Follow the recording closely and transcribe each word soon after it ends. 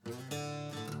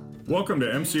Welcome to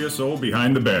MCSO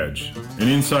Behind the Badge, an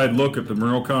inside look at the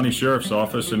Monroe County Sheriff's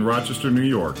Office in Rochester, New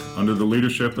York, under the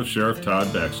leadership of Sheriff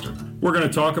Todd Baxter. We're going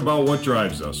to talk about what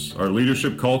drives us, our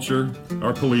leadership culture,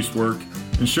 our police work,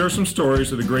 and share some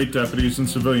stories of the great deputies and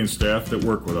civilian staff that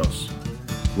work with us.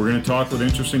 We're going to talk with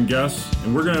interesting guests,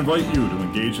 and we're going to invite you to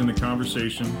engage in the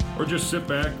conversation or just sit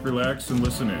back, relax, and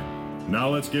listen in. Now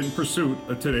let's get in pursuit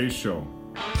of today's show.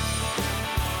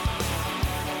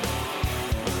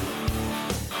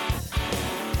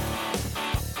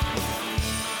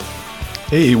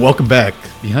 Hey, welcome back.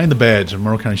 Behind the Badge of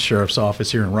Monroe County Sheriff's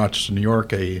Office here in Rochester, New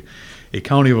York, a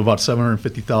county of about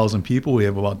 750,000 people. We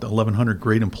have about 1,100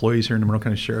 great employees here in the Monroe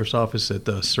County Sheriff's Office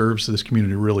that serves this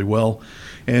community really well.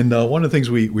 And one of the things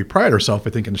we pride ourselves, I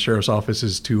think, in the Sheriff's Office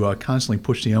is to constantly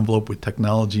push the envelope with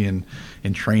technology and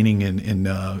training and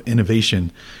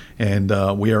innovation. And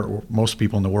most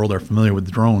people in the world are familiar with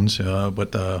drones,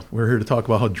 but we're here to talk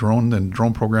about how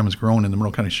drone program has grown in the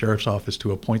Monroe County Sheriff's Office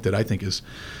to a point that I think is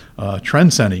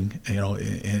trend-setting,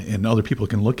 and other people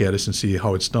can look at us and see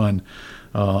how it's done.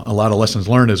 A lot of lessons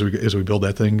learned as we build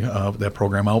that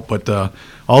program out, but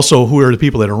also who are the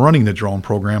people that are running the drone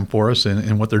program for us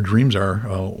and what their dreams are,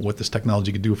 what this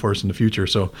technology could do for us in the future.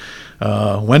 So,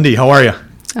 Wendy, how are you?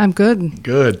 I'm good.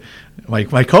 Good. My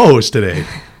co-host today.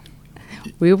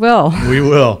 We will. We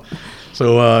will.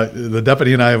 So the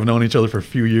deputy and I have known each other for a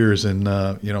few years, and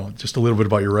just a little bit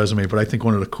about your resume. But I think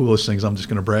one of the coolest things, I'm just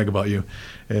going to brag about you,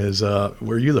 is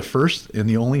were you the first and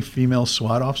the only female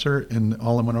SWAT officer in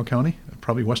all of Monroe County,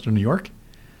 probably Western New York?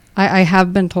 I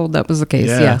have been told that was the case.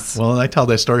 Yeah. Yes. Well, I tell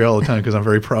that story all the time because I'm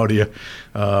very proud of you.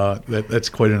 That's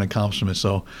quite an accomplishment.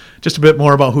 So, just a bit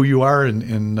more about who you are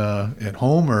and at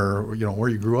home, or where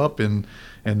you grew up, and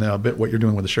a bit what you're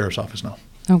doing with the sheriff's office now.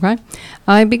 Okay.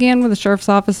 I began with the Sheriff's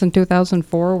Office in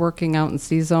 2004, working out in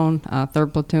C-Zone,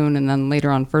 3rd Platoon, and then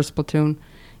later on 1st Platoon.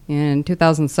 In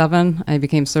 2007, I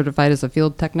became certified as a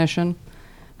field technician.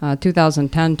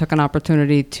 2010, took an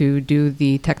opportunity to do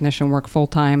the technician work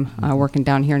full-time, working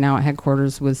down here now at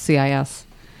headquarters with CIS.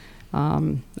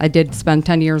 I did spend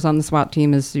 10 years on the SWAT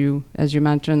team, as you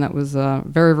mentioned. That was a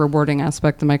very rewarding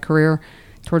aspect of my career.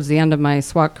 Towards the end of my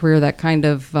SWAT career, that kind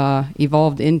of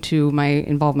evolved into my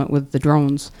involvement with the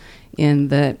drones, in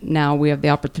that now we have the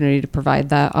opportunity to provide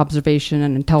that observation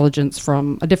and intelligence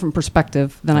from a different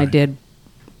perspective than I did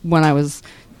when I was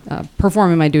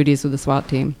performing my duties with the SWAT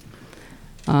team.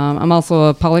 I'm also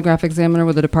a polygraph examiner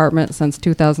with the department since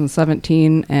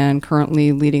 2017 and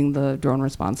currently leading the drone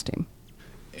response team.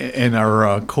 And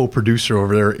our co-producer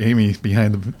over there, Amy,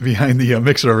 behind the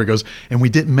mixer over, goes, and we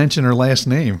didn't mention her last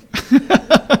name.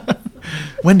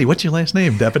 Wendy, what's your last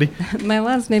name, Deputy? My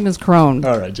last name is Crone.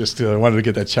 All right, just wanted to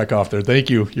get that check off there. Thank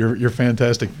you. You're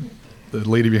fantastic, the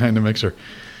lady behind the mixer.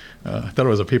 I thought it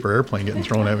was a paper airplane getting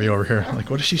thrown at me over here. Like,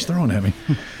 what is she throwing at me?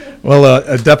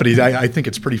 Well, Deputy, I think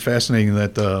it's pretty fascinating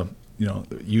that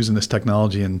using this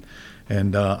technology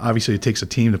and obviously it takes a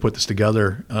team to put this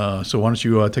together. So why don't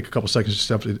you take a couple seconds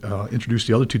to introduce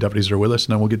the other two deputies that are with us,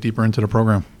 and then we'll get deeper into the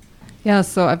program. Yeah,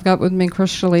 so I've got with me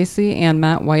Chris Shalacy and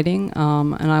Matt Whiting,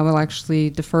 and I will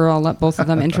actually defer. I'll let both of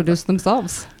them introduce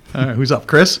themselves. All right, who's up?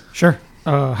 Chris? Sure.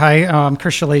 Hi, I'm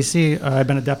Chris Shalacy. I've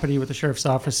been a deputy with the Sheriff's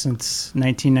Office since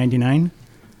 1999.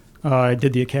 I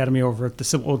did the academy over at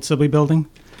the old Sibley building.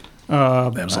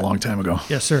 That was a long time ago.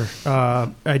 Yes, sir.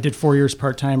 I did 4 years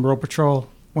part-time road patrol,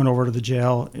 went over to the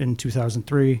jail in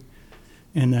 2003,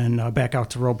 and then back out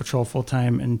to road patrol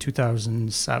full-time in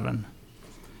 2007.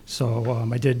 So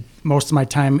I did most of my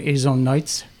time A-Zone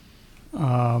nights,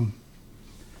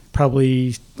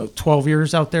 probably 12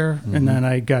 years out there, and then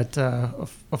I got a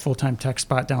full-time tech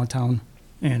spot downtown,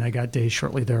 and I got days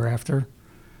shortly thereafter.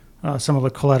 Some of the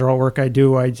collateral work I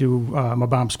do, I'm a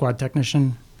bomb squad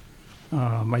technician.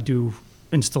 I do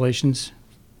installations.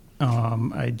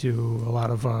 I do a lot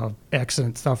of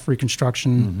accident stuff,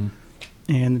 reconstruction,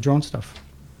 and the drone stuff.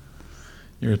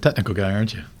 You're a technical guy,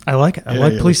 aren't you? I like it. I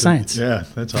like police science. Yeah,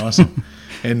 that's awesome.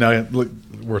 And look,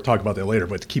 we'll talk about that later,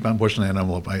 but to keep on pushing that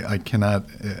envelope, I cannot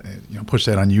push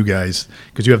that on you guys,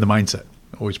 because you have the mindset.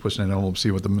 Always pushing that envelope,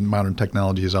 see what the modern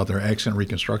technology is out there. Accident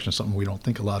reconstruction is something we don't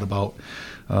think a lot about,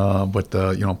 but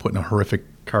putting a horrific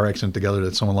car accident together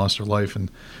that someone lost their life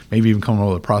and maybe even coming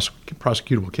up with a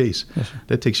prosecutable case. Yes,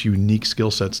 that takes unique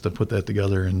skill sets to put that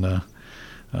together, and a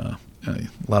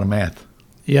lot of math.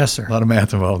 Yes, sir. A lot of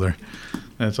math involved there.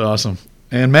 That's awesome.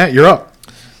 And Matt, you're up.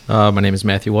 My name is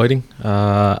Matthew Whiting.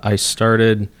 I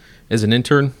started as an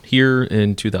intern here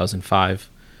in 2005.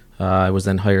 I was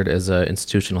then hired as an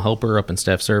institutional helper up in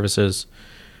staff services.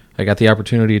 I got the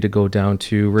opportunity to go down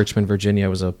to Richmond, Virginia. I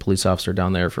was a police officer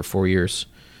down there for 4 years.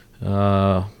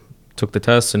 Took the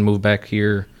test and moved back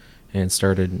here and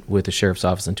started with the sheriff's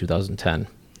office in 2010.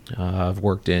 I've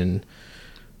worked in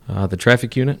the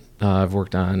traffic unit. I've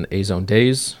worked on A-zone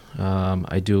days.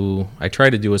 I try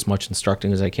to do as much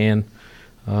instructing as I can.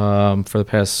 For the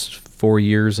past 4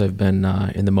 years, I've been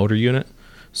in the motor unit.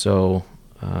 So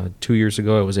 2 years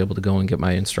ago, I was able to go and get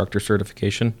my instructor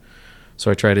certification. So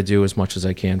I try to do as much as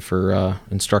I can for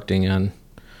instructing on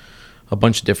a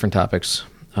bunch of different topics.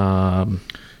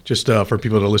 Just for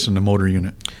people to listen to motor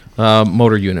unit.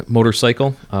 Motor unit,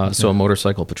 motorcycle. So a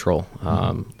motorcycle patrol.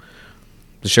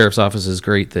 The sheriff's office is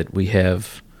great that we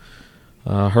have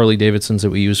Harley Davidsons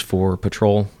that we use for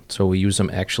patrol. So we use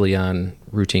them actually on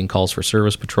routine calls for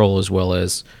service patrol, as well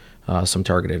as some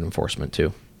targeted enforcement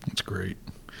too. That's great.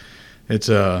 It's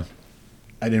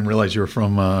I didn't realize you were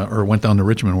from or went down to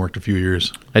Richmond and worked a few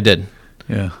years. I did.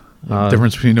 Yeah. The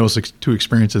difference between those two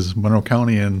experiences, Monroe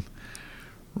County and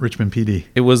Richmond PD.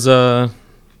 It was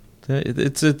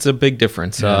it's a big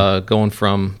difference. Going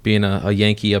from being a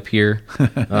Yankee up here,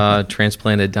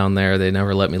 transplanted down there. They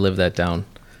never let me live that down.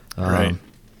 Right.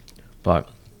 But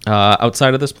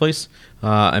outside of this place,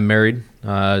 I'm married,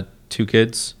 2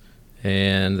 kids,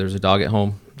 and there's a dog at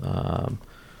home.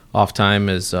 Off time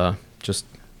is just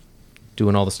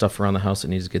doing all the stuff around the house that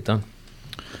needs to get done.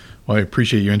 Well, I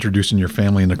appreciate you introducing your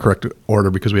family in the correct order,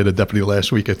 because we had a deputy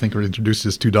last week, I think, who introduced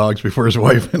his 2 dogs before his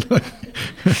wife.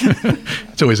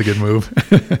 It's always a good move.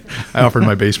 I offered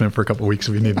my basement for a couple of weeks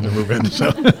if you needed to move in.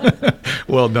 So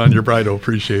well done. Your bride will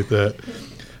appreciate that.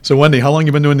 So, Wendy, how long have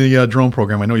you been doing the drone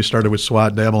program? I know you started with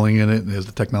SWAT, dabbling in it as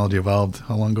the technology evolved.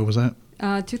 How long ago was that?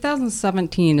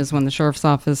 2017 is when the sheriff's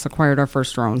office acquired our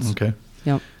first drones. Okay.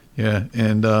 Yep. Yeah,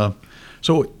 and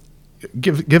so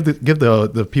give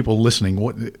the people listening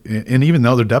what, and even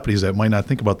the other deputies that might not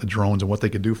think about the drones and what they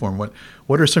could do for them.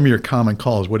 What are some of your common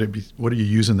calls? What are you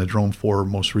using the drone for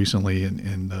most recently?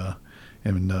 And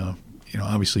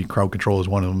obviously crowd control is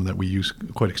one of them that we use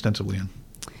quite extensively in.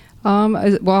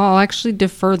 Well, I'll actually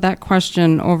defer that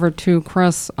question over to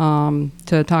Chris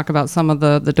to talk about some of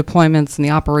the deployments and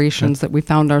the operations that we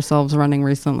found ourselves running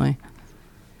recently.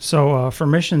 So for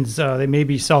missions, they may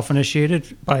be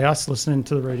self-initiated by us listening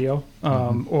to the radio,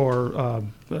 or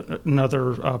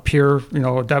another peer,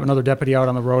 another deputy out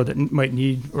on the road that might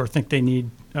need or think they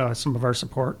need some of our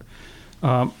support,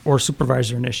 or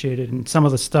supervisor initiated. And some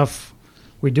of the stuff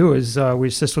we do is we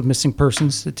assist with missing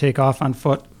persons that take off on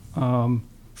foot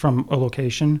from a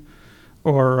location,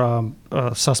 or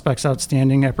suspects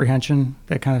outstanding apprehension,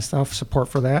 that kind of stuff, support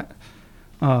for that.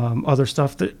 Other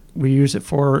stuff that we use it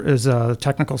for is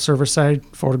technical service side,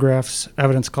 photographs,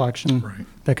 evidence collection, Right.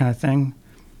 that kind of thing.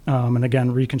 And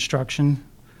again, reconstruction.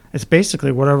 It's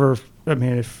basically whatever. I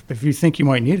mean, if you think you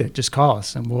might need it, just call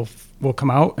us and we'll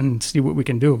come out and see what we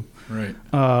can do. Right.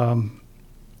 Other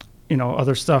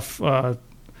stuff.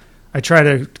 I try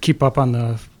to keep up on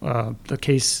the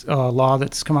case law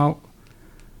that's come out.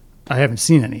 I haven't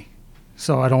seen any.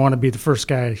 So I don't want to be the first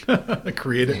guy to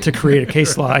create a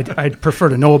case law. I'd prefer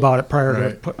to know about it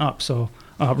prior to putting up. So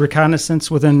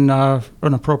reconnaissance within an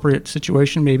appropriate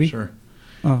situation, maybe. Sure.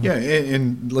 Yeah,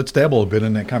 and let's dabble a bit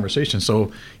in that conversation.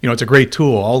 So, it's a great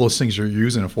tool. All those things you're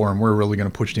using it for, and we're really going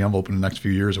to push the envelope in the next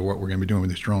few years of what we're going to be doing with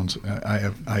these drones. I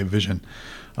have vision.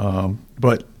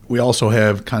 But we also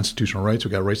have constitutional rights.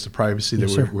 We've got rights to privacy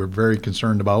that we're very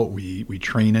concerned about. We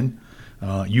train in.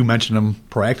 You mentioned them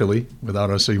proactively without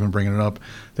us even bringing it up,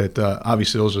 that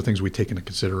obviously those are things we take into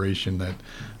consideration, that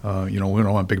we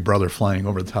don't want Big Brother flying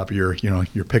over the top of your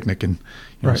picnic and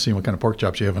seeing what kind of pork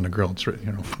chops you have on the grill. It's,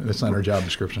 that's not our job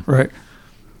description. Right.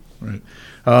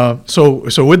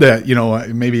 So with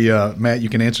that, maybe Matt, you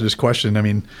can answer this question. I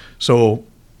mean, so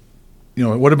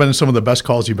what have been some of the best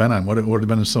calls you've been on? What have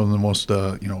been some of the most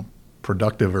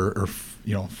productive or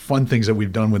fun things that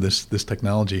we've done with this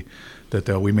technology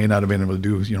that we may not have been able to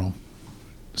do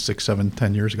 6, 7,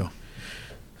 10 years ago?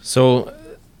 So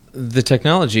the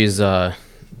technology is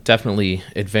definitely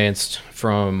advanced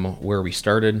from where we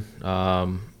started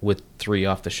with 3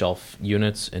 off-the-shelf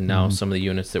units, and now some of the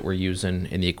units that we're using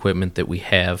and the equipment that we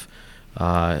have,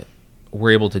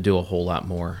 we're able to do a whole lot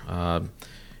more.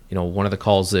 One of the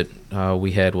calls that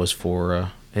we had was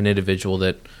for an individual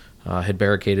that had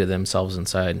barricaded themselves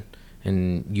inside,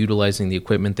 and utilizing the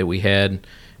equipment that we had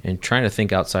and trying to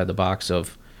think outside the box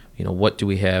of, what do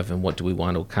we have and what do we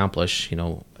want to accomplish?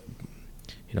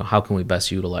 How can we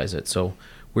best utilize it? So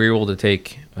we were able to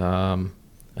take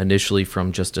initially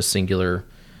from just a singular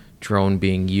drone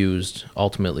being used.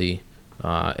 Ultimately,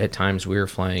 at times we were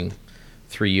flying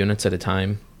 3 units at a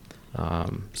time.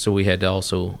 So we had to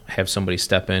also have somebody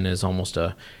step in as almost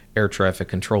a air traffic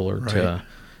controller to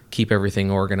keep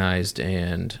everything organized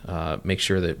and make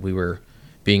sure that we were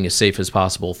being as safe as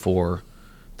possible for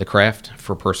the craft,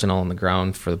 for personnel on the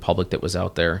ground, for the public that was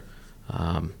out there,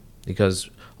 because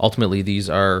ultimately these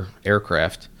are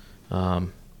aircraft,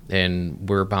 and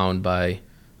we're bound by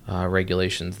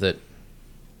regulations that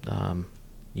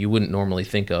you wouldn't normally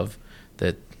think of,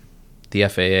 that the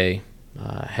FAA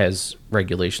has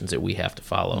regulations that we have to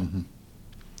follow.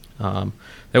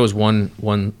 That was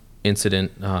one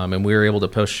incident, and we were able to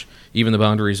push even the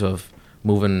boundaries of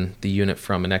moving the unit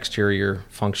from an exterior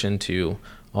function to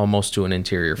almost to an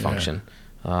interior function.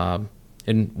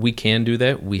 And we can do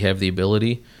that. We have the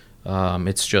ability.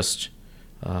 It's just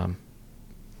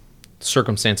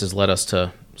circumstances led us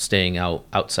to staying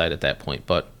outside at that point.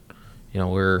 But,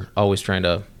 we're always trying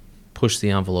to push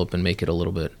the envelope and make it a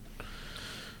little bit.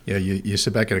 Yeah, you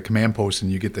sit back at a command post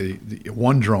and you get the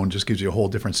one drone just gives you a whole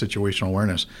different situational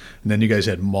awareness. And then you guys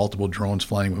had multiple drones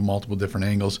flying with multiple different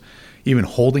angles. Even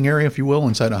holding area, if you will,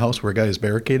 inside a house where a guy is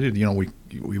barricaded,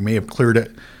 we may have cleared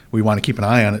it. We want to keep an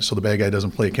eye on it so the bad guy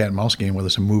doesn't play a cat and mouse game with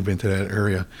us and move into that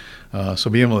area. So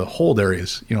being able to hold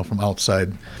areas, from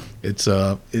outside,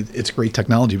 it's great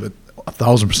technology, but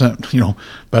 1,000%,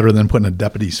 better than putting a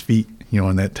deputy's feet,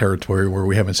 in that territory where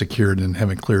we haven't secured and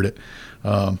haven't cleared it.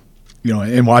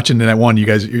 And watching that one, you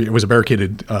guys, it was a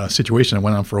barricaded situation that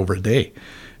went on for over a day.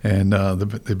 And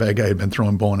the bad guy had been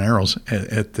throwing bow and arrows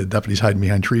at the deputies hiding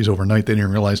behind trees overnight. They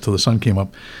didn't realize till the sun came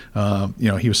up.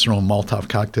 He was throwing Molotov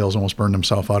cocktails, almost burned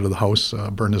himself out of the house,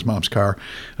 burned his mom's car.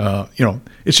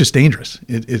 It's just dangerous.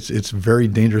 It's very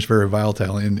dangerous, very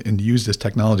volatile, and to use this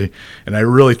technology. And I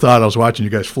really thought, I was watching you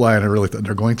guys fly, and I really thought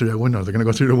they're going through that window. They're going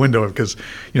to go through the window because,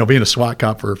 being a SWAT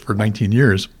cop for 19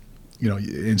 years,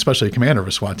 especially a commander of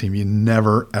a SWAT team, you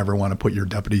never ever want to put your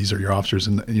deputies or your officers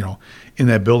in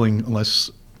that building unless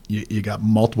you got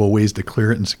multiple ways to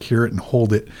clear it and secure it and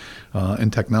hold it.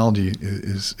 And technology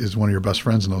is one of your best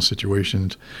friends in those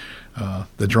situations.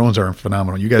 The drones are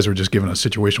phenomenal. You guys were just giving a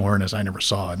situational awareness I never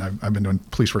saw, and I've been doing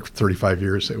police work for 35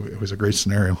 years. It was a great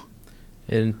scenario.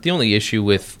 And the only issue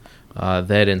with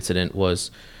that incident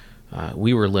was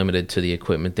we were limited to the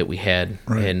equipment that we had,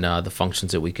 right, and the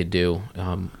functions that we could do.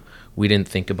 We didn't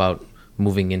think about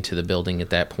moving into the building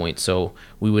at that point, so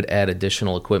we would add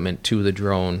additional equipment to the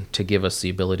drone to give us the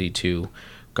ability to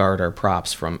guard our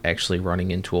props from actually running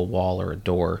into a wall or a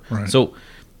door. Right. So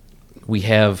we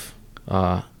have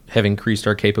increased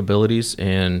our capabilities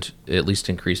and at least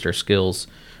increased our skills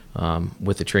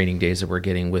with the training days that we're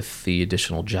getting with the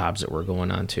additional jobs that we're going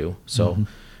on to. So,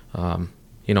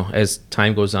 as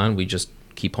time goes on, we just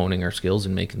keep honing our skills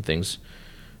and making things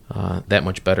that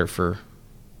much better for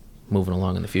moving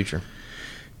along in the future.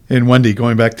 And Wendy,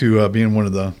 going back to being one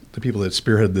of the people that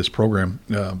spearheaded this program,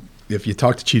 if you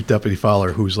talk to Chief Deputy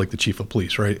Fowler, who's like the chief of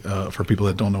police, right? For people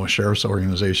that don't know a sheriff's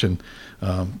organization,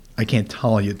 I can't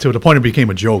tell you, to the point it became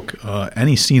a joke.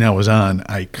 Any scene I was on,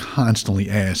 I constantly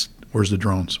asked, where's the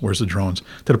drones? Where's the drones?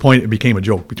 To the point it became a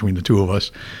joke between the two of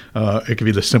us. It could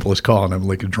be the simplest call, and I'm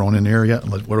like, a drone in the area?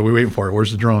 What are we waiting for?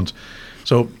 Where's the drones?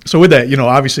 So with that,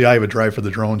 obviously I have a drive for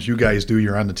the drones. You guys do.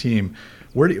 You're on the team.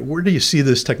 Where do you see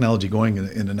this technology going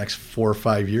in the next 4 or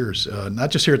 5 years?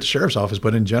 Not just here at the sheriff's office,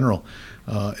 but in general.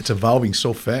 It's evolving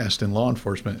so fast in law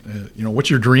enforcement. What's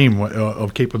your dream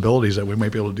of capabilities that we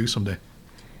might be able to do someday?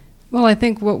 Well, I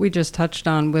think what we just touched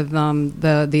on with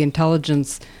the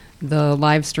intelligence, the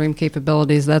live stream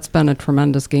capabilities, that's been a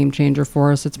tremendous game changer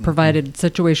for us. It's provided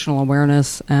situational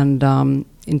awareness and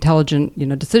intelligent,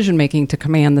 decision making to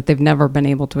command that they've never been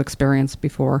able to experience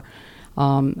before.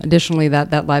 Additionally,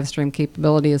 that live stream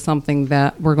capability is something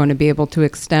that we're going to be able to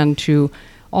extend to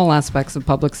all aspects of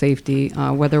public safety,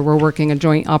 whether we're working a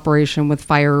joint operation with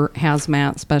fire,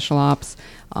 hazmat, special ops,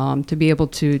 to be able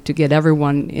to get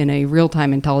everyone in a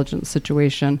real-time intelligence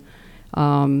situation.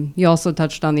 You also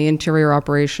touched on the interior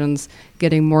operations,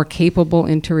 getting more capable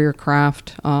interior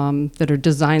craft that are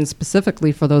designed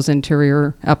specifically for those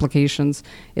interior applications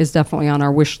is definitely on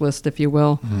our wish list, if you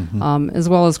will, as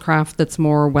well as craft that's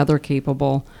more weather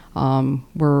capable.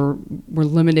 We're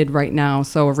limited right now,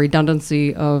 so a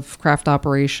redundancy of craft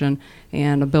operation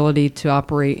and ability to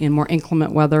operate in more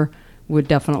inclement weather would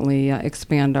definitely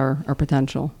expand our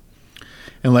potential.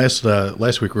 And last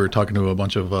week we were talking to a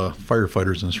bunch of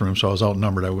firefighters in this room, so I was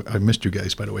outnumbered. I missed you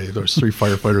guys, by the way. There was 3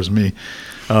 firefighters and me.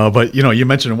 But you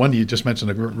mentioned one. You just mentioned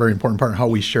a very important part: how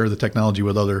we share the technology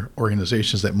with other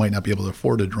organizations that might not be able to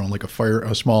afford a drone, like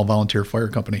a small volunteer fire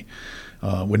company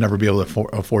would never be able to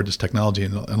afford this technology,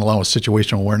 and allow a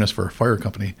situational awareness for a fire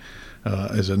company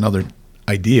is another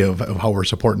idea of how we're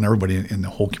supporting everybody in the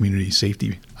whole community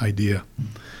safety idea.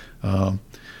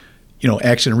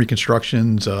 Accident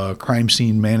reconstructions, crime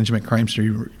scene management, crime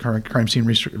scene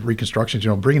reconstructions.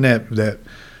 Bringing that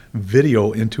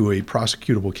video into a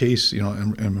prosecutable case,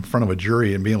 in front of a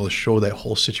jury, and being able to show that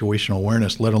whole situational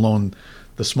awareness, let alone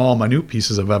the small, minute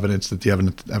pieces of evidence that the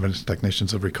evidence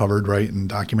technicians have recovered, right, and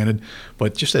documented,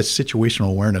 but just that situational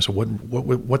awareness of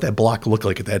what that block looked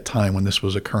like at that time when this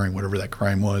was occurring, whatever that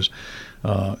crime was,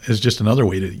 is just another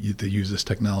way to use this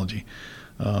technology.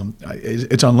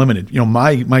 It's unlimited.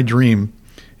 My dream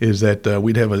is that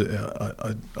we'd have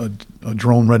a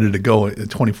drone ready to go at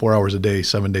 24 hours a day,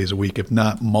 7 days a week, if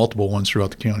not multiple ones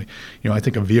throughout the county. I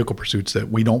think of vehicle pursuits that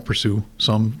we don't pursue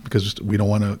some because we don't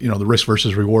want to, the risk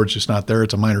versus reward is just not there.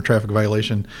 It's a minor traffic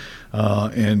violation,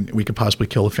 and we could possibly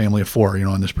kill a family of 4,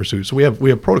 on this pursuit. So we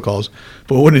have protocols,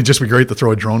 but wouldn't it just be great to throw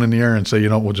a drone in the air and say,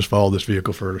 we'll just follow this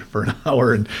vehicle for an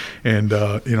hour, and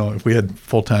if we had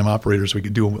full-time operators, we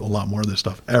could do a lot more of this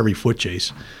stuff. Every foot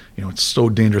chase. It's so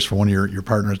dangerous for one of your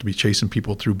partners to be chasing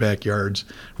people through backyards,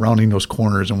 rounding those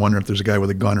corners, and wondering if there's a guy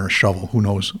with a gun or a shovel, who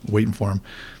knows, waiting for him.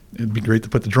 It'd be great to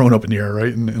put the drone up in the air,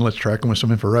 right, and let's track them with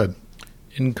some infrared.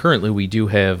 And currently, we do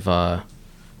have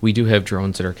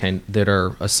drones that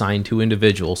are assigned to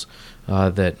individuals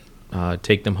that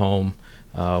take them home,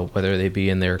 whether they be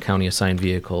in their county assigned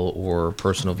vehicle or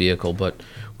personal vehicle. But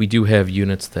we do have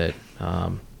units that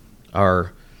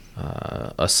are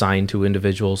assigned to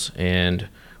individuals, and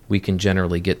we can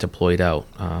generally get deployed out.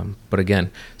 But again,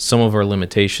 some of our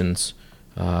limitations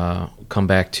come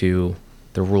back to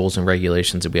the rules and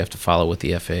regulations that we have to follow with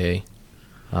the FAA,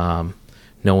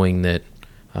 knowing that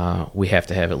we have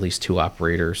to have at least 2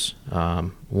 operators,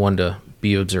 one to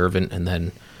be observant and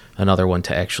then another one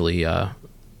to actually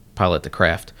pilot the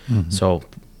craft. Mm-hmm. So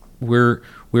we're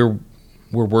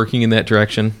working in that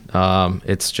direction.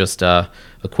 It's just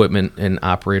equipment and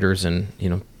operators, and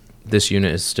this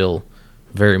unit is still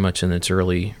very much in its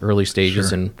early stages.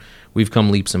 Sure. And we've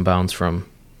come leaps and bounds from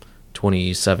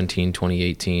 2017,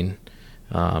 2018.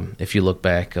 If you look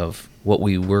back of what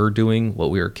we were doing, what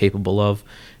we were capable of,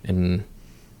 and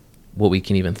what we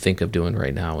can even think of doing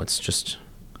right now, it's just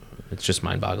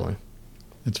mind-boggling.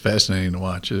 It's fascinating to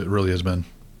watch. It really has been.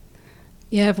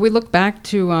 Yeah, if we look back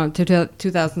to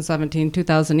 2017,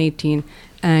 2018,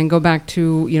 and go back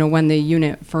to when the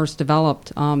unit first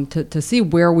developed, to see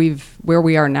where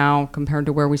we are now compared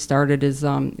to where we started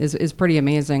is pretty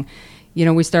amazing.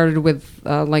 We started with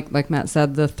like Matt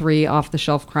said, the 3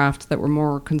 off-the-shelf craft that were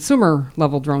more consumer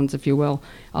level drones, if you will,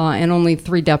 and only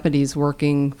 3 deputies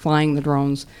flying the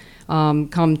drones.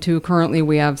 Come to currently,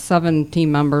 we have 7 team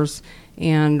members,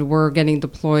 and we're getting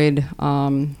deployed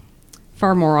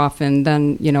far more often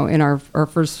than in our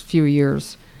first few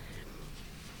years.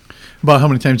 About how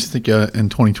many times do you think in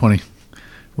 2020,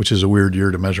 which is a weird year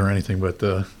to measure anything,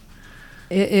 but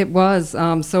it was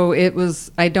so it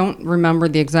was, I don't remember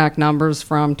the exact numbers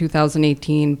from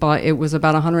 2018, but it was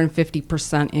about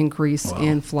 150% increase. Wow.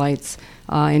 In flights.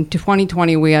 In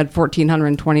 2020 we had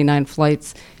 1,429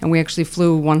 flights, and we actually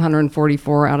flew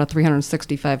 144 out of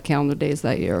 365 calendar days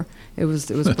that year. It was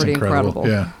That's pretty incredible.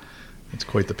 Yeah. It's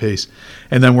quite the pace.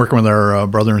 And then working with our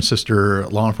brother and sister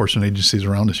law enforcement agencies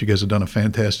around us, you guys have done a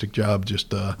fantastic job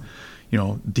just,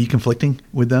 deconflicting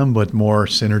with them, but more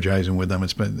synergizing with them.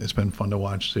 It's been fun to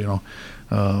watch.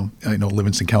 I know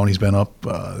Livingston County's been up.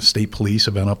 State Police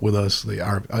have been up with us. The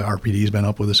RPD's been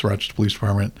up with us, Rochester Police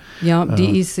Department. Yeah,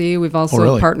 DEC, we've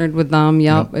also partnered with them.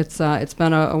 Yep. It's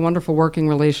been a wonderful working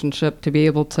relationship to be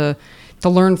able to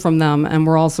learn from them, and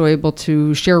we're also able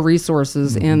to share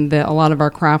resources. Mm-hmm. In that a lot of our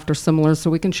craft are similar,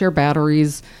 so we can share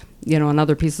batteries, and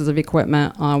other pieces of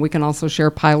equipment. We can also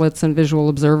share pilots and visual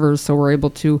observers, so we're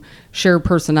able to share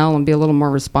personnel and be a little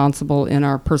more responsible in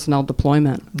our personnel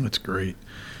deployment. That's great.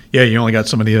 Yeah, you only got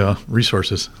so many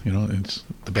resources. It's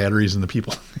the batteries and the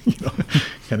people.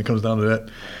 Kind of comes down to that.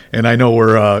 And I know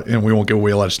we're, and we won't give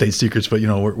away a lot of state secrets, but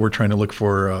we're trying to look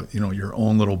for your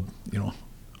own little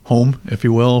home, if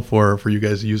you will, for you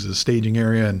guys to use as a staging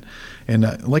area.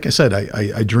 And like I said,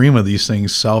 I dream of these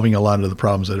things solving a lot of the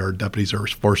problems that our deputies are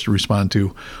forced to respond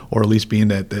to, or at least being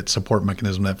that support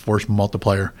mechanism, that force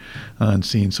multiplier on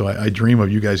scene. So I dream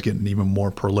of you guys getting even more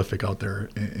prolific out there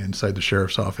inside the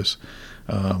sheriff's office.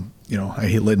 I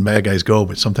hate letting bad guys go,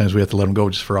 but sometimes we have to let them go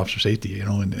just for officer safety,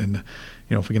 and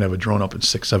if we can have a drone up in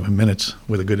 6-7 minutes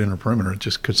with a good inner perimeter, it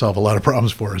just could solve a lot of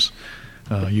problems for us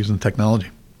using the technology.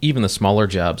 Even the smaller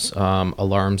jobs,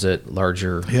 alarms at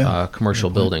larger commercial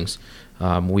buildings.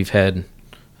 We've had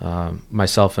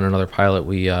myself and another pilot.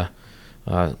 We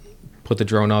put the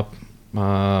drone up at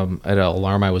an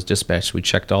alarm I was dispatched. We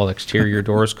checked all exterior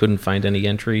doors, couldn't find any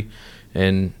entry,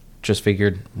 and just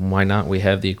figured, why not? We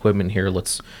have the equipment here.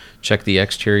 Let's check the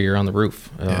exterior on the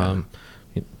roof.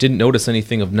 Didn't notice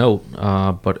anything of note,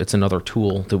 but it's another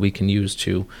tool that we can use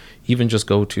to even just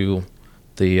go to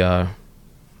the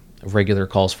regular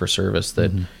calls for service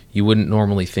that you wouldn't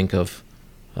normally think of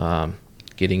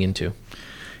getting into.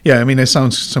 Yeah, I mean, it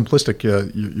sounds simplistic.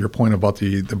 Your point about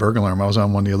the burglar alarm. I was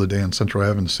on one the other day on Central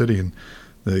Ave in the city, and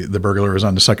the burglar was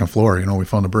on the second floor. We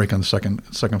found a break on the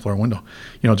second floor window.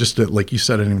 Just like you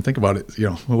said, I didn't even think about it.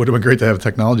 It would have been great to have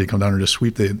technology come down and just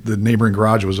sweep the neighboring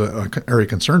garage. Was a area of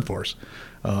concern for us.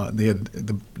 They had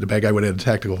the bad guy would have had a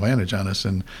tactical advantage on us,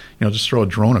 and just throw a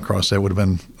drone across that would have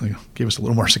been gave us a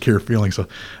little more secure feeling. So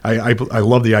I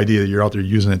love the idea that you're out there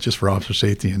using it just for officer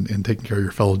safety and taking care of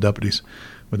your fellow deputies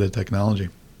with that technology.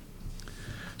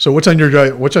 So what's on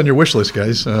your wish list,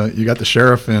 guys? You got the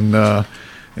sheriff, and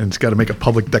it's got to make a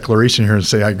public declaration here and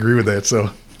say I agree with that.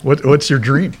 So what's your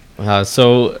dream?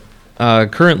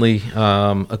 Currently,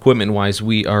 equipment-wise,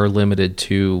 we are limited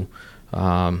to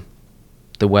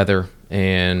the weather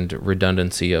and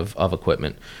redundancy of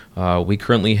equipment. We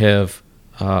currently have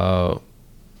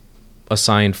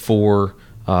assigned four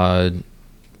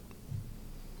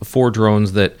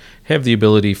drones that have the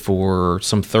ability for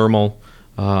some thermal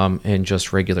and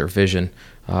just regular vision.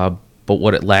 But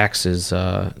what it lacks is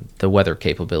the weather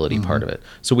capability part of it.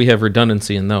 So we have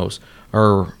redundancy in those.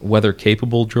 Our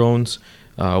weather-capable drones,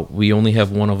 we only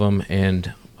have one of them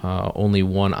and only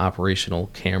one operational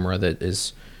camera that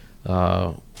is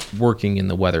working in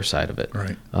the weather side of it.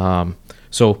 Right.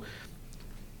 So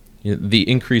the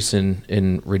increase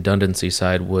in redundancy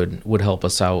side would help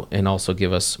us out and also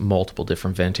give us multiple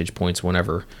different vantage points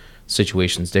whenever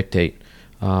situations dictate.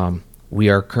 We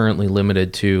are currently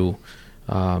limited to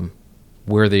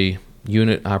where the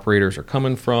unit operators are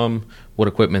coming from, what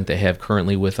equipment they have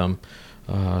currently with them.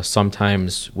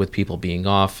 Sometimes with people being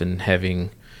off and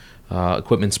having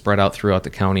equipment spread out throughout the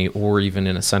county or even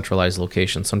in a centralized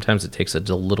location, sometimes it takes a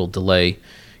little delay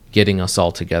getting us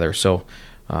all together. So,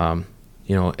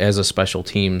 as a special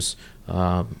teams,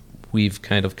 we've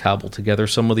kind of cobbled together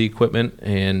some of the equipment,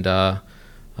 and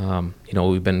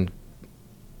we've been,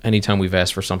 anytime we've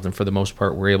asked for something, for the most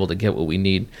part, we're able to get what we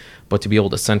need. But to be able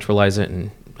to centralize it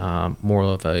and more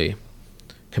of a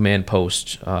command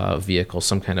post vehicle,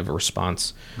 some kind of a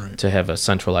response to have a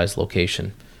centralized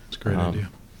location. It's a great idea.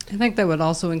 I think that would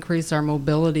also increase our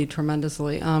mobility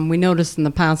tremendously. We noticed in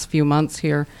the past few months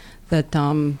here that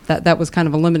that was kind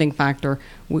of a limiting factor.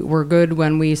 We're good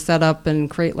when we set up and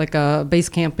create like a base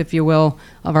camp, if you will,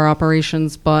 of our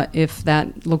operations, but if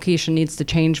that location needs to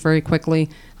change very quickly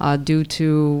due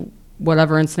to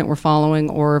whatever incident we're following,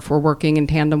 or if we're working in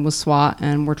tandem with SWAT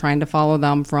and we're trying to follow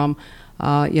them from,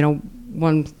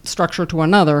 one structure to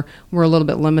another, we're a little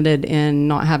bit limited in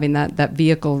not having that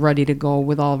vehicle ready to go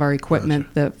with all of our equipment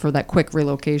for that quick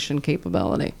relocation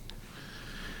capability.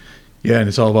 Yeah, and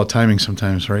it's all about timing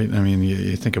sometimes, right? I mean,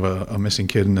 you think of a missing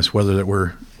kid in this weather that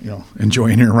we're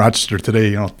enjoying here in Rochester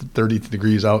today. 30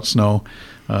 degrees out, snow.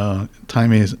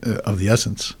 Timing is of the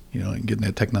essence. And getting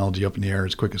that technology up in the air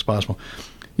as quick as possible.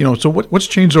 So what's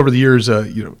changed over the years?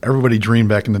 Everybody dreamed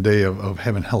back in the day of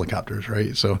having helicopters,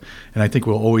 right? So, and I think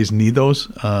we'll always need those,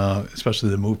 especially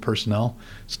to move personnel.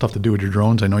 It's tough to do with your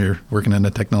drones. I know you're working on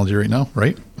that technology right now,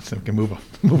 right? So we can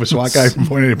move a SWAT guy from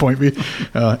point A to point B.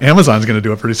 Amazon's going to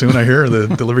do it pretty soon, I hear,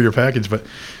 deliver your package. But,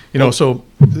 so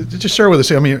just share with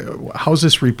us. I mean, how's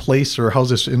this replace or how's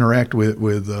this interact with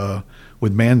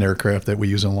manned aircraft that we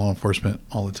use in law enforcement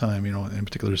all the time? In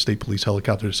particular, the state police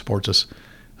helicopter supports us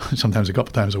sometimes a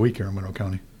couple times a week here in Monroe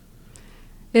County.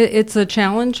 It's a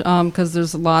challenge because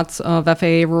there's lots of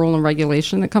FAA rule and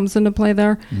regulation that comes into play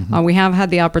there. We have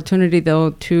had the opportunity, though,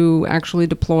 to actually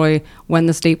deploy when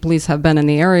the state police have been in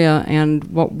the area, and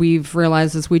what we've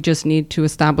realized is we just need to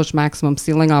establish maximum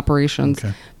ceiling operations,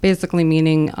 basically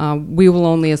meaning we will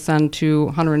only ascend to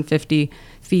 150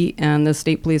 feet, and the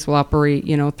state police will operate,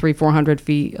 300-400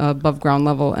 feet above ground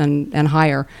level and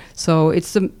higher. So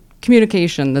it's the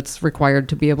communication that's required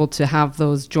to be able to have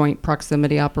those joint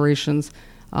proximity operations,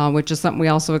 which is something we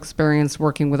also experienced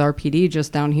working with RPD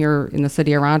just down here in the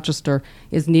city of Rochester,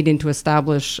 is needing to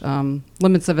establish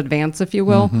limits of advance, if you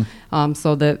will,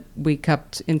 so that we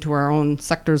kept into our own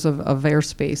sectors of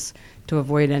airspace to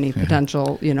avoid any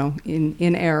potential,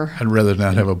 in air. I'd rather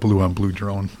not have a blue-on-blue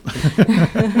drone.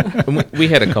 We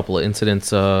had a couple of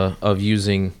incidents of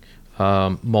using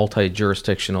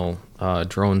multi-jurisdictional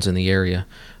drones in the area.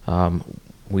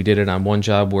 We did it on one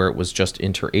job where it was just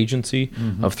interagency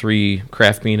of 3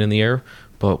 craft being in the air,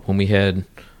 but when we had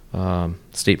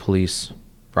state police,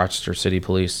 Rochester City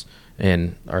Police,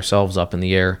 and ourselves up in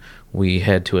the air, we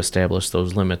had to establish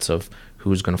those limits of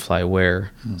who's going to fly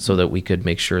where, so that we could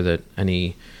make sure that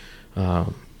any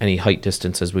height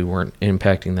distances, we weren't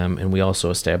impacting them. And we also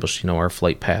established, our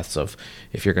flight paths of,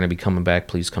 if you're going to be coming back,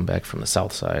 please come back from the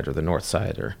south side or the north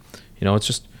side, or, it's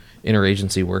just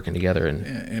interagency working together.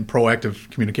 And proactive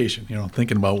communication,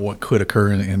 thinking about what could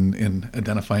occur and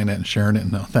identifying that and sharing it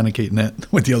and authenticating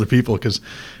that with the other people, because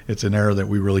it's an era that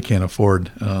we really can't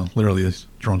afford. Literally, these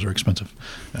drones are expensive,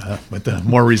 but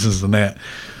more reasons than that.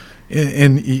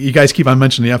 And you guys keep on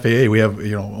mentioning the FAA. We have,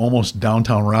 almost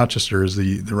downtown Rochester is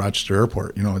the Rochester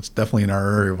Airport. It's definitely in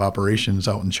our area of operations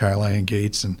out in Chi-Li and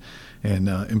Gates, and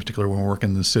in particular when we're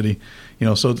working in the city.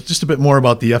 So just a bit more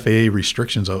about the FAA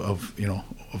restrictions of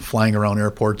flying around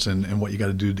airports and what you got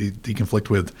to do to deconflict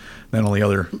with not only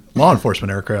other law enforcement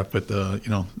aircraft, but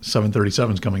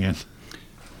 737s coming in.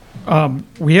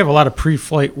 We have a lot of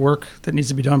pre-flight work that needs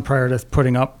to be done prior to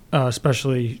putting up,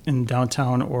 especially in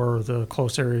downtown or the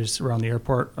close areas around the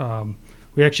airport.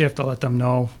 We actually have to let them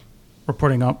know we're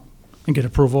putting up and get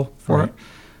approval for it.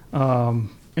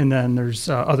 And then there's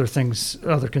other things,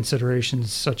 other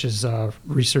considerations, such as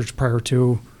research prior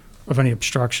to of any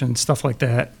obstruction, stuff like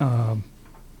that.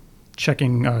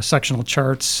 Checking sectional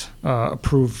charts,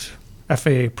 FAA-approved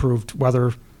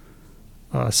weather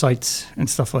sites and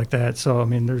stuff like that. So,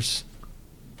 there's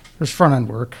front-end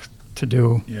work to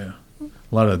do. Yeah,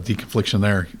 a lot of deconfliction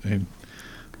there.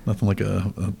 Nothing like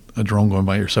a drone going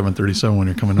by your 737 when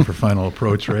you're coming in for final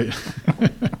approach, right?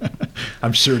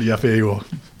 I'm sure the FAA will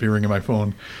be ringing my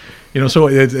phone. So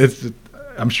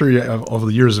I'm sure over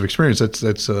the years of experience,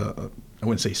 that's I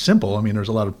wouldn't say simple. There's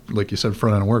a lot of, like you said,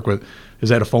 front end work. But is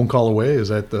that a phone call away? Is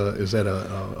that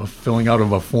a filling out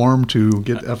of a form to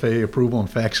get FAA approval and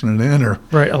faxing it in, or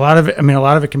right? A lot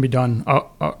of it can be done,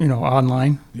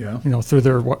 online. Yeah. Through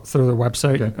their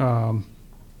website. Okay.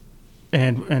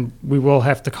 And we will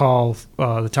have to call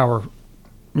the tower,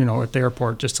 at the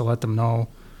airport just to let them know.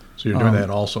 So you're doing that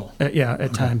also?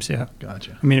 At times, yeah.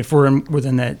 Gotcha. If we're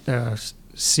within that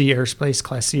C airspace,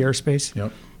 Class C airspace,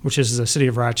 Yep. which is the city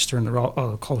of Rochester and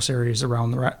the close areas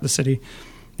around the city,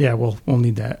 we'll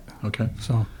need that. Okay.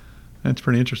 So that's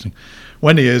pretty interesting.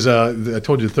 Wendy, I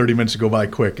told you 30 minutes to go by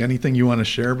quick. Anything you want to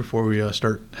share before we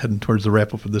start heading towards the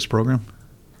wrap-up of this program?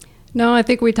 No, I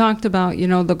think we talked about,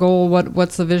 the goal,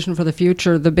 what's the vision for the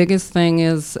future. The biggest thing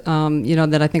is,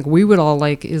 that I think we would all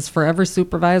like is for every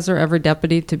supervisor, every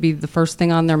deputy to be the first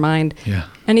thing on their mind. Yeah.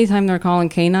 Anytime they're calling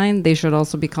K9, they should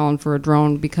also be calling for a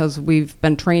drone, because we've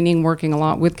been working a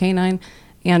lot with K9,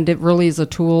 and it really is a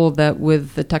tool that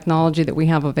with the technology that we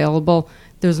have available,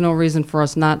 there's no reason for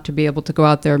us not to be able to go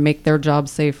out there, make their job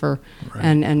safer, Right.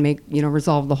 and make,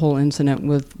 resolve the whole incident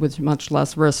with much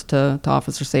less risk to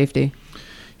officer safety.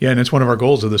 Yeah, and it's one of our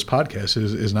goals of this podcast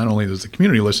is not only does the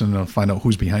community listen and find out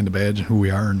who's behind the badge and who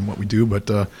we are and what we do, but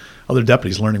other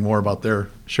deputies learning more about their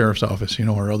sheriff's office,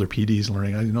 or other PDs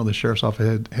learning. I didn't know the sheriff's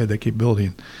office had that capability.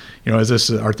 And, as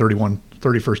this is our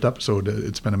 31st episode,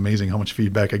 it's been amazing how much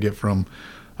feedback I get from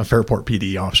a Fairport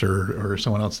PD officer or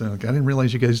someone else. Like, I didn't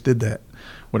realize you guys did that,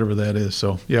 whatever that is.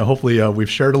 So, yeah, hopefully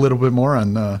we've shared a little bit more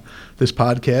on this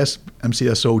podcast,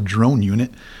 MCSO Drone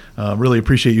Unit. Really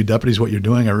appreciate you deputies, what you're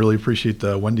doing. I really appreciate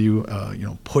Wendy,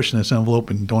 pushing this envelope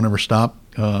and don't ever stop.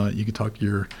 You can talk to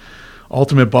your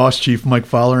ultimate boss, Chief Mike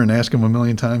Fowler, and ask him a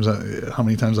million times how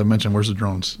many times I mentioned where's the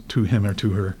drones to him or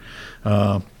to her.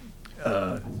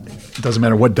 It doesn't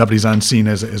matter what deputy's on scene,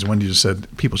 as Wendy just said,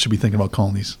 people should be thinking about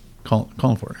calling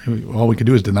for it. All we can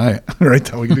do is deny it,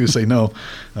 right? All we can do is say no.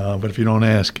 But if you don't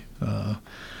ask.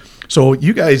 So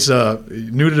you guys,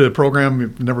 new to the program,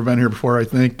 you've never been here before, I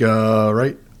think,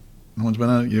 right? No one's been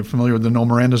on it. You're familiar with the No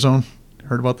Miranda Zone?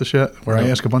 Heard about this yet? Where I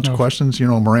ask a bunch of questions.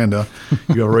 Miranda,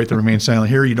 you have a right to remain silent.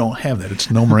 Here, you don't have that. It's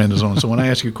no Miranda Zone. So when I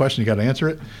ask you a question, you got to answer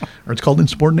it, or it's called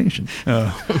insubordination.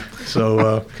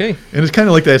 Okay. And it's kind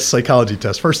of like that psychology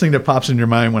test. First thing that pops in your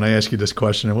mind when I ask you this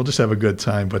question, and we'll just have a good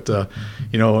time. But,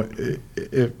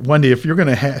 Wendy, if you're going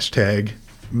to hashtag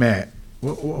Matt,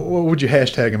 what would you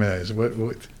hashtag him as? What,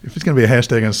 if it's going to be a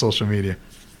hashtag on social media?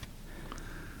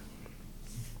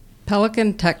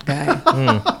 Pelican Tech Guy.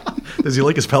 Does he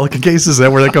like his Pelican cases? Is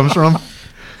that where that comes from?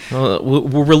 Well,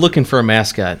 we're looking for a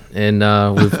mascot, and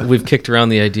we've kicked around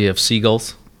the idea of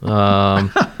seagulls. We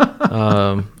can't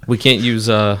use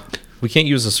a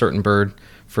certain bird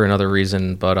for another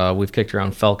reason, but we've kicked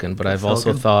around falcon. But I've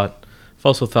also thought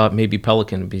maybe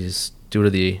pelican, because due to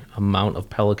the amount of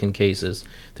Pelican cases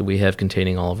that we have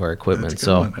containing all of our equipment. That's a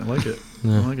good one. I like it. I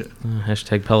like it.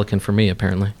 Hashtag Pelican for me,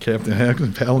 apparently. Captain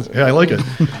Pelican. Yeah, I like it.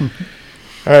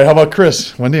 All right, how about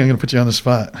Chris? Wendy, I'm going to put you on the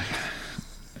spot. I'm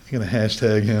going to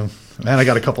hashtag him. Man, I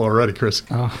got a couple already, Chris.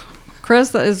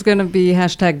 Chris is going to be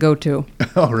hashtag go-to.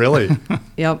 Oh, really?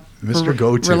 Yep. Mr.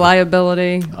 Go-to.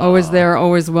 Reliability, always there,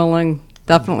 always willing.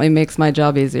 Definitely makes my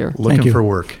job easier. Looking for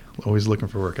work. Always looking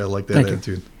for work. I like that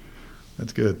attitude.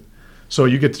 That's good. So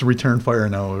you get to return fire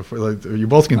now. If you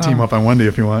both can team up on Wendy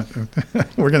if you want.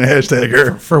 We're gonna hashtag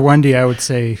her. For Wendy, I would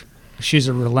say she's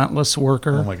a relentless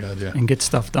worker. Oh my God, yeah. And gets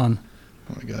stuff done.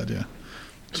 Oh my God, yeah.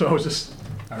 So I was just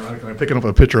ironically picking up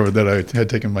a picture of it that I had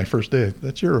taken my first day.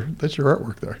 That's your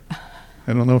artwork there.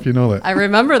 I don't know if you know that. I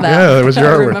remember that. Yeah, that was your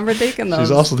artwork. I remember taking those.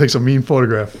 She's also takes a mean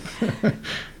photograph.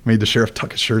 Made the sheriff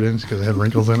tuck his shirt in because it had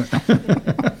wrinkles in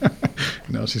it.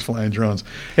 Now she's flying drones.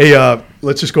 Hey,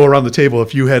 let's just go around the table.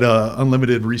 If you had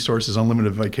unlimited resources,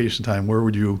 unlimited vacation time, where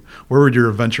would your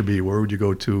adventure be? Where would you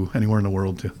go to anywhere in the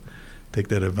world to take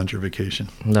that adventure vacation?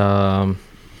 I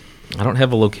don't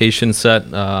have a location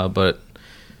set, but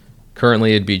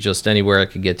currently it'd be just anywhere I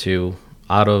could get to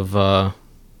out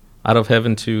of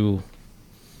having to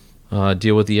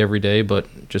deal with the everyday,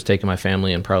 but just taking my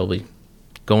family and probably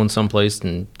going someplace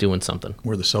and doing something.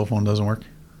 Where the cell phone doesn't work?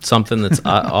 Something that's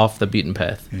off the beaten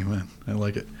path. Amen. I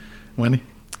like it. Wendy?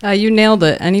 You nailed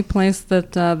it. Any place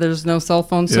that there's no cell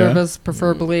phone Yeah. service,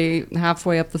 preferably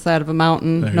halfway up the side of a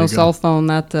mountain, There no you go. cell phone,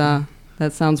 that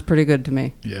sounds pretty good to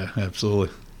me. Yeah, absolutely.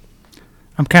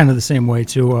 I'm kind of the same way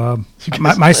too.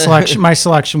 My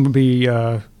selection would be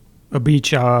a beach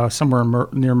somewhere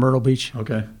near Myrtle Beach.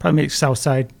 Okay. Probably make South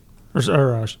Side or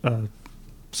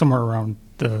somewhere around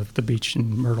the beach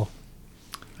in Myrtle.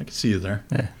 I can see you there.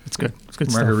 Yeah, it's good. It's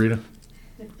good Margarita.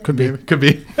 stuff. Could be. Could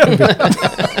be.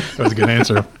 That was a good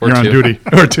answer. Or You're on two. duty.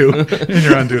 Or two. And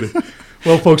you're on duty.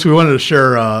 Well, folks, we wanted to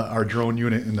share our drone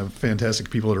unit and the fantastic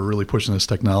people that are really pushing this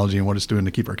technology and what it's doing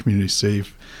to keep our community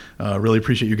safe. Really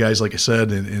appreciate you guys, like I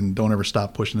said, and don't ever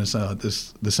stop pushing this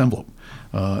this envelope.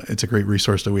 It's a great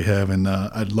resource that we have, and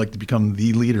I'd like to become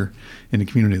the leader in the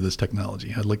community of this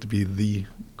technology. I'd like to be the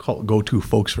go-to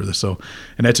folks for this. So,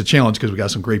 and that's a challenge because we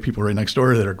got some great people right next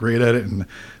door that are great at it.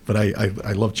 But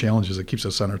I love challenges. It keeps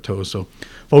us on our toes. So,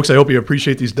 folks, I hope you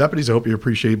appreciate these deputies. I hope you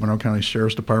appreciate Monroe County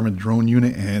Sheriff's Department drone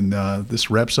unit. And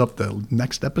this wraps up the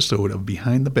next episode of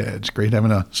Behind the Badge. Great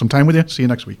having some time with you. See you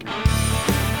next week.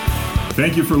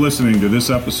 Thank you for listening to this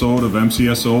episode of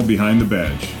MCSO Behind the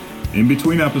Badge. In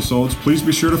between episodes, please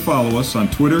be sure to follow us on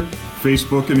Twitter,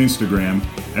 Facebook, and Instagram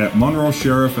at Monroe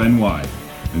Sheriff NY.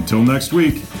 Until next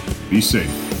week, be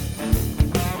safe.